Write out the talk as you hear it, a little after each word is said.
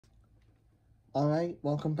Alright,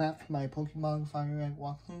 welcome back to my Pokemon Fire Red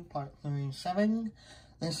walkthrough, part 37.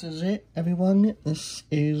 This is it, everyone. This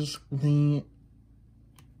is the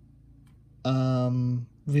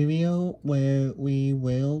video where we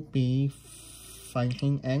will be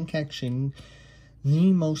fighting and catching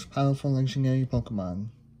the most powerful legendary Pokemon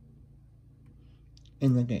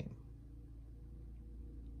in the game.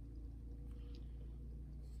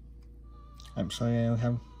 I'm sorry I don't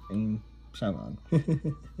have any sound on.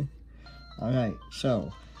 Alright,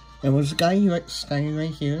 so, there was a guy standing right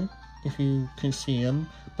here, if you can see him,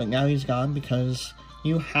 but now he's gone because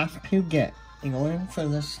you have to get, in order for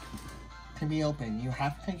this to be open, you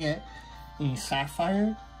have to get the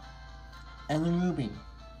Sapphire and the Ruby.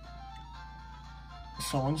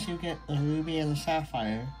 So once you get the Ruby and the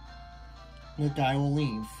Sapphire, the guy will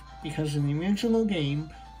leave. Because in the original game,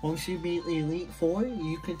 once you beat the Elite Four,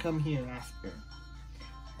 you could come here after.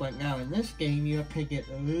 But now in this game, you have to get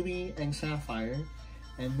the Ruby and Sapphire,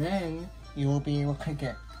 and then you will be able to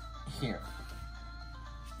get here.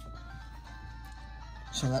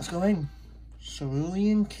 So let's go in.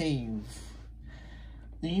 Cerulean Cave.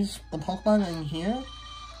 The Pokemon in here.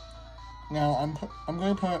 Now I'm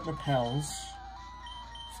going to put up repels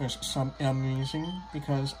for some reason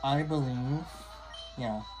because I believe,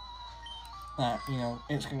 that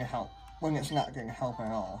it's going to help when it's not going to help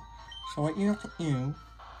at all. So what you have to do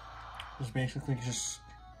is basically just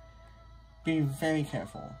be very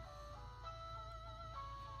careful,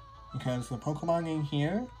 because the Pokemon in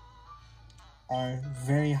here are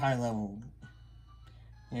very high level.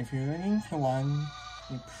 If you're running to one,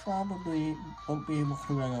 you probably won't be able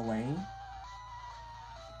to run away.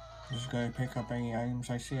 I'm just going to pick up any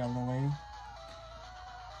items I see on the way.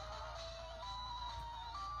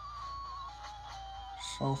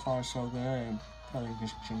 So far so good, I probably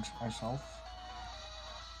just jinxed myself.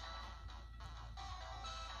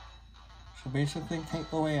 So basically, take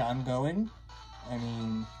the way I'm going. I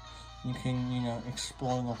mean, you can,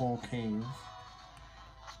 explore the whole cave.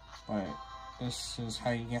 But this is how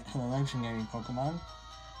you get to the legendary Pokemon.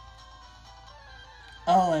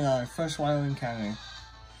 Oh my god, first wild encounter.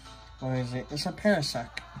 What is it? It's a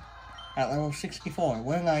Parasect. At level 64.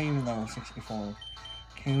 We're not even level 64.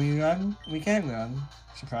 Can we run? We can run,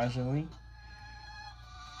 surprisingly.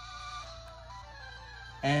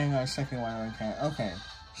 And our second wild encounter. Okay,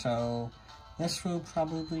 so this will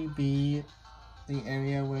probably be the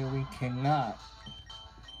area where we cannot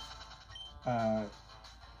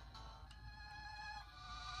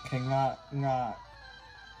not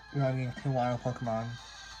run into wild Pokemon.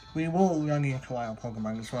 We will run into wild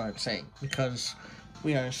Pokemon is what I'm saying, because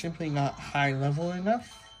we are simply not high level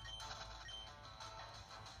enough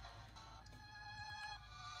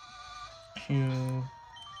to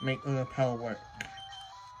make the repel work.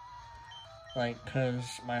 Like,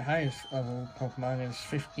 cause my highest level Pokemon is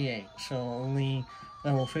 58, so only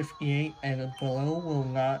level 58 and below will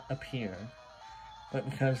not appear. But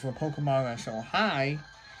because the Pokemon are so high,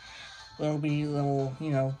 they'll be little,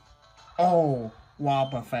 oh,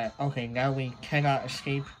 Wobbuffet. Okay, now we cannot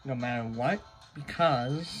escape no matter what,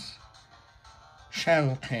 because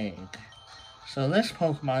Shadow Tag. So this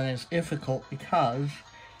Pokemon is difficult because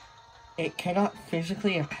it cannot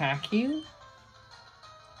physically attack you,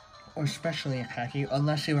 or specially attack you,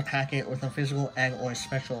 unless you attack it with a physical and or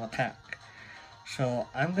special attack. So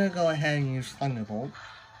I'm gonna go ahead and use Thunderbolt.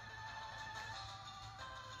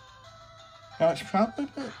 Now it's probably,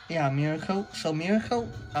 Miracle. So Miracle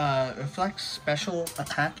reflects special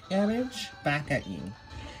attack damage back at you,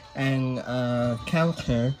 and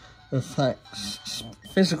Counter reflects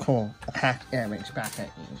physical attack damage back at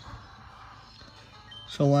you.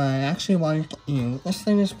 So what I actually want to do, this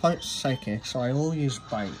thing is part Psychic, so I will use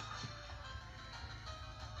Bite.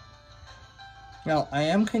 Now, I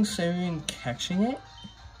am considering catching it.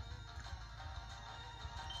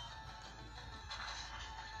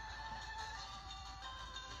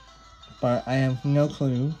 But I have no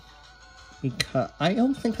clue. Because I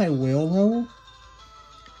don't think I will though.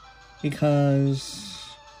 Because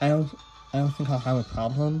I don't think I'll have a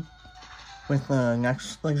problem with the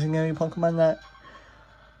next legendary Pokemon that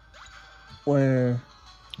we're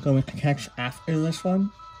going to catch after this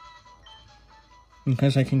one.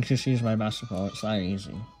 Because I can just use my Master Ball, it's that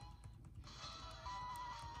easy.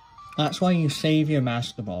 That's why you save your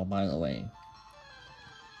Master Ball, by the way.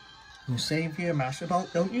 You save your Master Ball.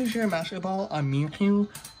 Don't use your Master Ball on Mewtwo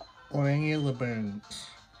or any of the birds,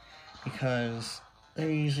 because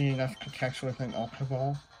they're easy enough to catch with an Ultra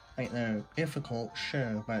Ball. Like, they're difficult,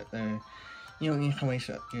 sure, but you don't need to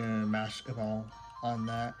waste up your Master Ball on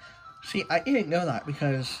that. See, I didn't know that,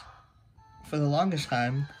 because for the longest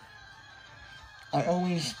time, I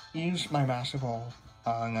always use my Master Ball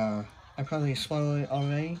on, I probably spoiled it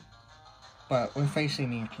already, but we're facing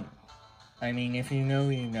Mewtwo. I mean, if you know,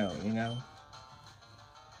 you know, you know?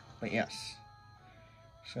 But yes.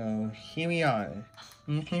 So, here we are.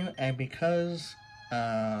 Mewtwo, and because,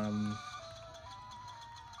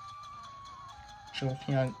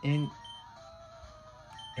 Jolteon in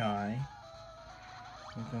die,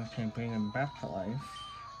 I'm going to bring him back to life.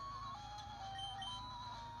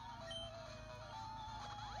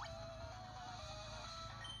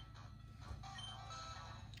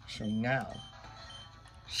 So now,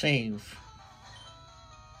 save.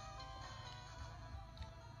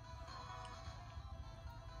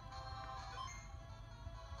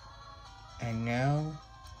 And now,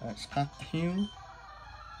 let's talk to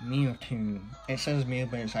Mewtwo. It says Mew,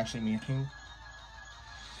 but it's actually Mewtwo.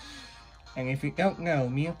 And if you don't know,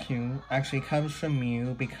 Mewtwo actually comes from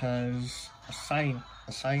Mew because the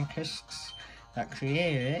scientists that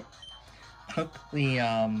created it took the,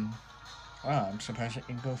 wow, I'm surprised it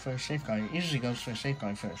didn't go for a safeguard. It usually goes for a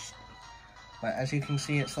safeguard first. But as you can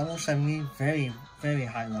see, it's level 70, very, very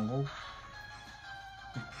high level.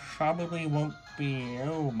 It probably won't be,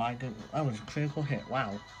 oh my goodness, that was a critical hit,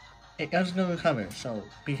 wow. It does no recover, so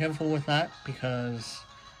be careful with that, because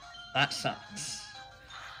that sucks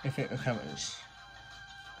if it recovers.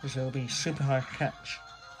 Because it'll be super hard to catch.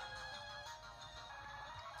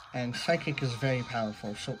 And Psychic is very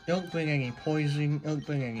powerful, so don't bring any poison, don't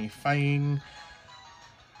bring any fighting.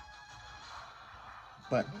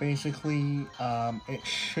 But basically, it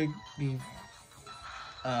should be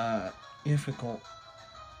difficult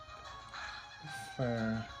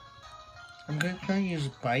for... I'm going to try to use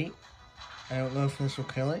Bite. I don't know if this will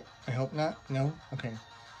kill it. I hope not. No? Okay.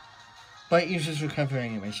 Bite uses Recover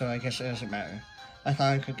anyway, so I guess it doesn't matter. I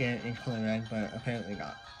thought I could get it in color red, but apparently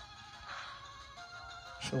not.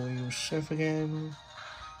 So we use Surf again,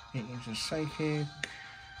 it uses Psychic,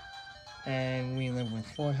 and we live with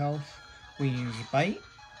 4 health. We use Bite,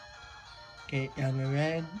 get it down to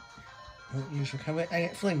red, don't use Recover, and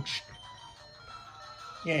it flinched.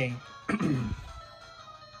 Yay.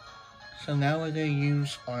 So now we're going to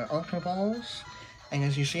use our Ultra Balls, and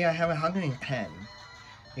as you see I have 110,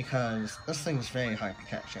 because this thing is very hard to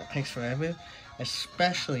catch. It takes forever,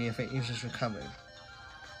 especially if it uses Recover.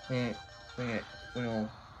 Will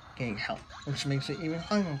gain health, which makes it even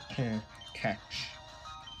harder to catch.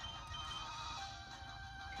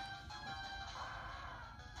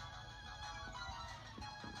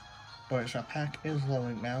 But its attack is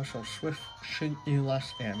lowered now, so Swift should do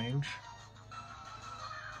less damage.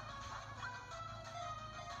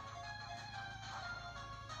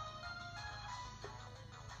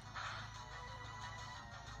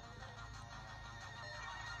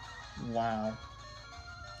 Wow.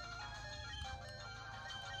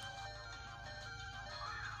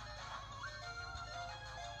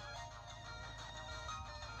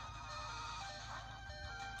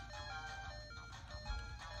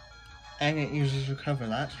 And it uses Recover,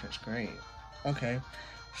 that's just great. Okay,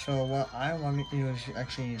 so what I want to do is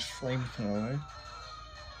actually use Flamethrower.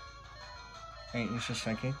 And it uses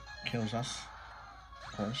Psychic, kills us,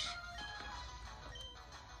 of course.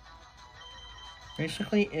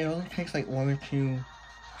 Basically, it only takes like 1 or 2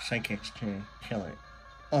 Psychics to kill it.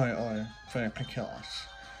 Or for it to kill us.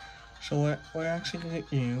 So what we're actually going to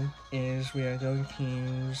do is we are going to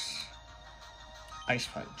use Ice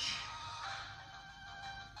Punch.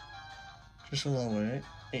 Just to lower it.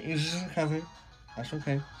 It uses Recover, that's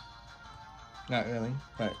okay. Not really,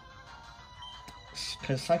 but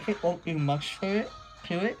because Psychic won't do much to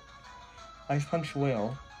it, Ice Punch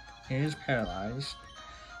will. It is paralyzed.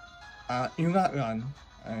 Do not run.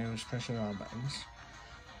 I was pressing all buttons.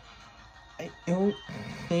 I don't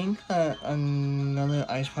think that another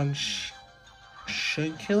Ice Punch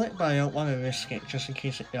should kill it, but I don't want to risk it just in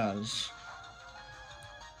case it does.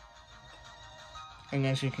 And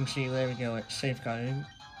as you can see, there we go, it's safeguarded,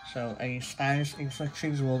 so any status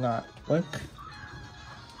inflictions will not work.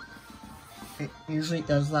 It usually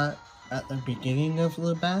does that at the beginning of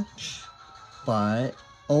the match, but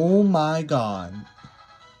oh my god,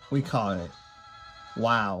 we caught it.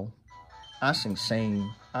 Wow, that's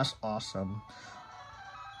insane, that's awesome.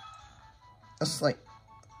 This like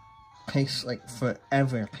takes like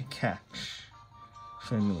forever to catch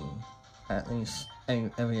for me, at least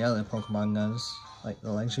every other Pokemon does. Like the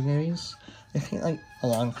legendaries, they take like a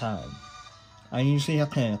long time. I usually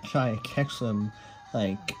have to try to catch them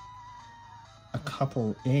like a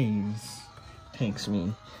couple days takes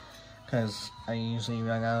me, because I usually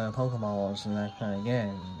run out of Pokeballs and I try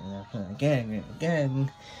again and I try again and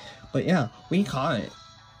again. But yeah, we caught it.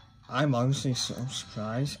 I'm honestly so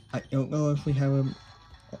surprised. I don't know if we have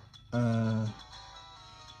a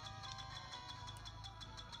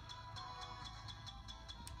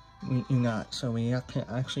we do not, so we have to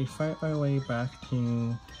actually fight our way back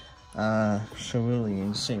to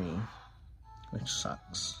Cerulean City, which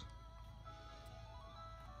sucks.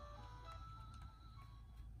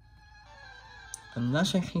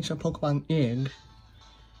 Unless in case a Pokemon did.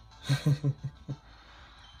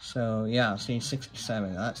 So yeah, see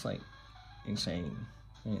 67, that's like insane.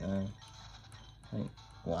 Like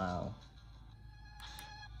wow.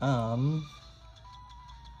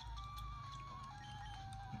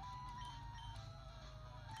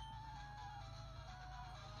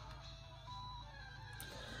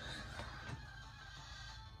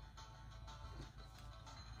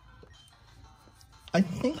 I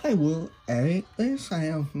think I will edit this, I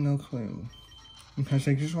have no clue. Because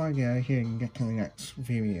I just want to get out of here and get to the next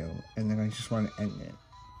video, and then I just want to end it.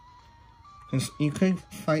 Because you could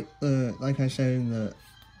fight the, like I said in the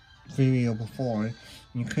video before,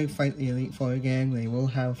 you could fight the Elite Four again. They will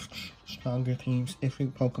have stronger teams,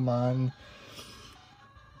 different Pokemon.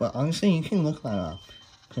 But honestly, you can look that up.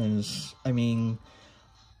 Because, I mean,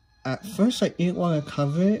 at first I didn't want to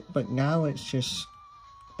cover it, but now it's just,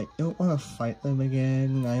 I don't want to fight them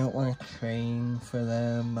again. I don't want to train for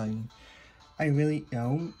them. I really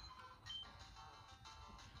don't.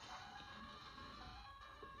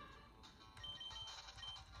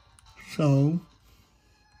 So,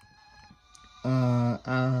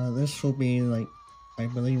 this will be like, I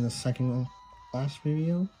believe the second last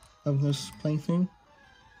video of this playthrough.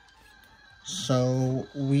 So,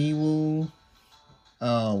 we will,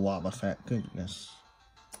 oh, Wobbuffet, goodness.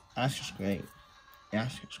 That's just great.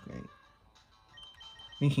 That's just great.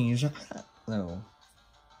 We can use a hat, though.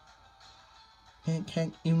 It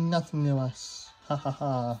can't do nothing to us. Ha ha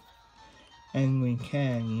ha. And we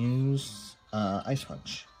can use Ice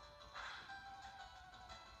Punch.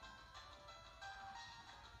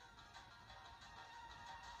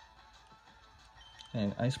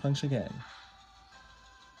 And Ice Punch again.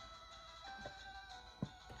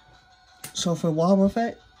 So for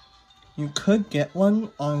Wobbuffet, you could get one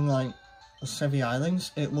on like the Sevi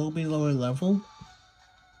Islands. It will be lower level.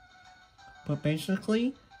 But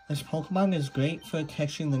basically, this Pokemon is great for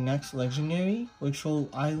catching the next legendary, which will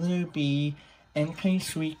either be NK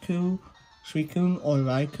Suicune or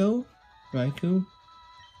Raikou.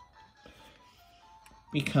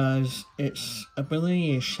 Because its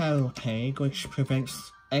ability is Shadow Tag, which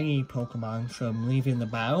prevents any Pokemon from leaving the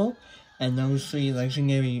battle. And those 3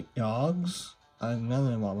 legendary dogs,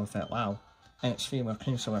 another one with that, wow. And it's Female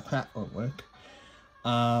King, so a crap won't work.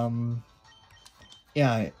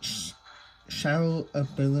 Yeah, it's Shadow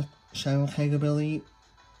Tag ability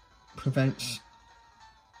prevents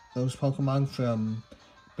those Pokemon from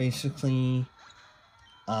basically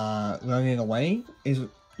running away,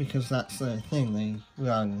 because that's the thing, they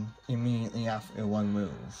run immediately after one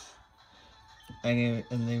move. And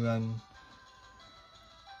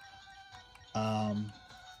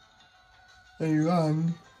they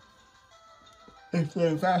run if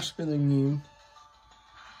they're faster than you.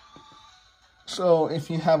 So if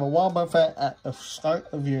you have a Wobbuffet at the start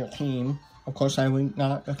of your team, of course I would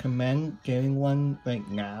not recommend getting one right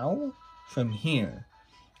now from here.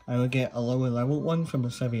 I would get a lower level one from the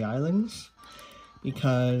Sevi Islands,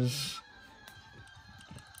 because,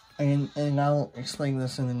 and I'll explain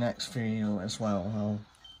this in the next video as well.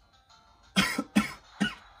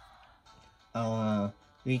 I'll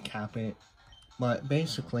recap it, but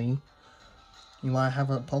basically, you want to have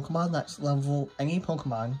a Pokemon that's any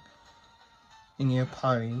Pokemon in your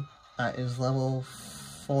party that is level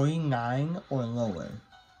 49 or lower,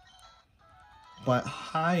 but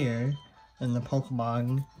higher than the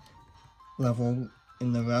Pokemon level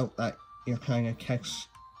in the route that you're trying to catch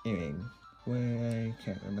it in. Where I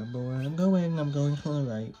can't remember where I'm going to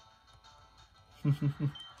the right.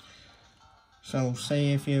 So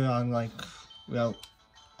say if you're on like route,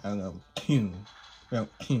 I don't know, route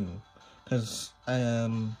 2, because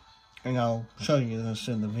and I'll show you this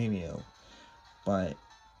in the video,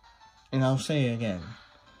 and I'll say it again,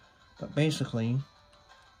 but basically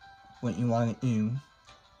what you want to do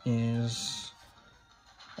is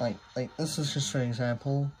like this is just for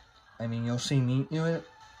example. I mean, you'll see me do it,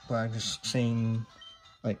 but I'm just saying,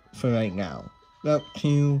 like, for right now. Route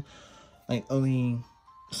 2, like, only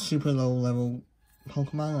super low level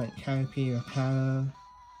Pokemon, like Caterpie or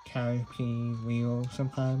Caterpie, Rio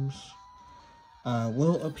sometimes,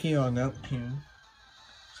 will appear on Route 2.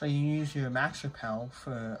 So you use your Max Repel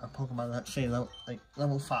for a Pokemon, let's say,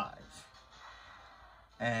 level 5.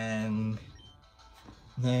 And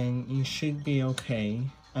then you should be okay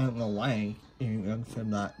I don't know why you went for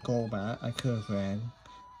that Golbat. I could have ran.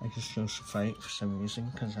 I just chose to fight for some reason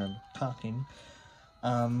because I'm talking.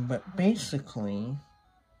 But basically,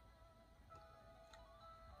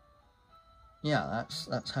 yeah,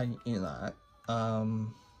 that's how you do that.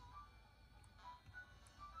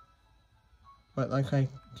 But like I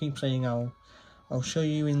keep saying, I'll show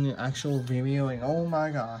you in the actual video, and oh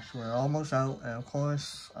my gosh, we're almost out, and of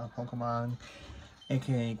course, Pokemon,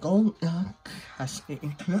 aka Golduck, has to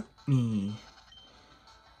interrupt me.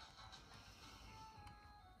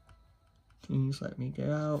 Please let me get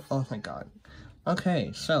out. Oh thank God.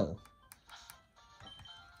 Okay, so,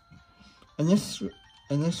 and this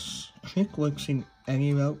trick works in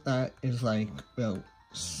any route that is like Route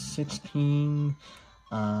 16,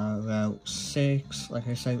 Route 6, like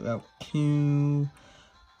I said, Route 2,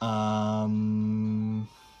 I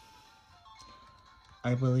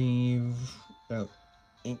believe Route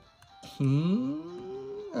 18,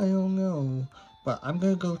 I don't know, but I'm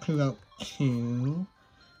gonna go to Route 2,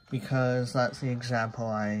 because that's the example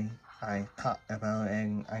I talked about,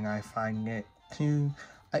 and I find it too.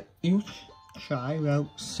 You try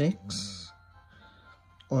Route 6,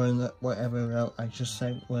 or whatever route I just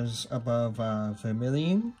said was above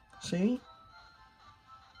Vermilion City,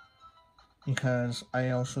 because I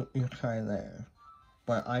also try there,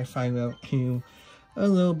 but I find Route 2 a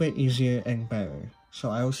little bit easier and better. So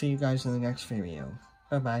I will see you guys in the next video.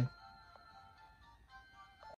 Bye bye.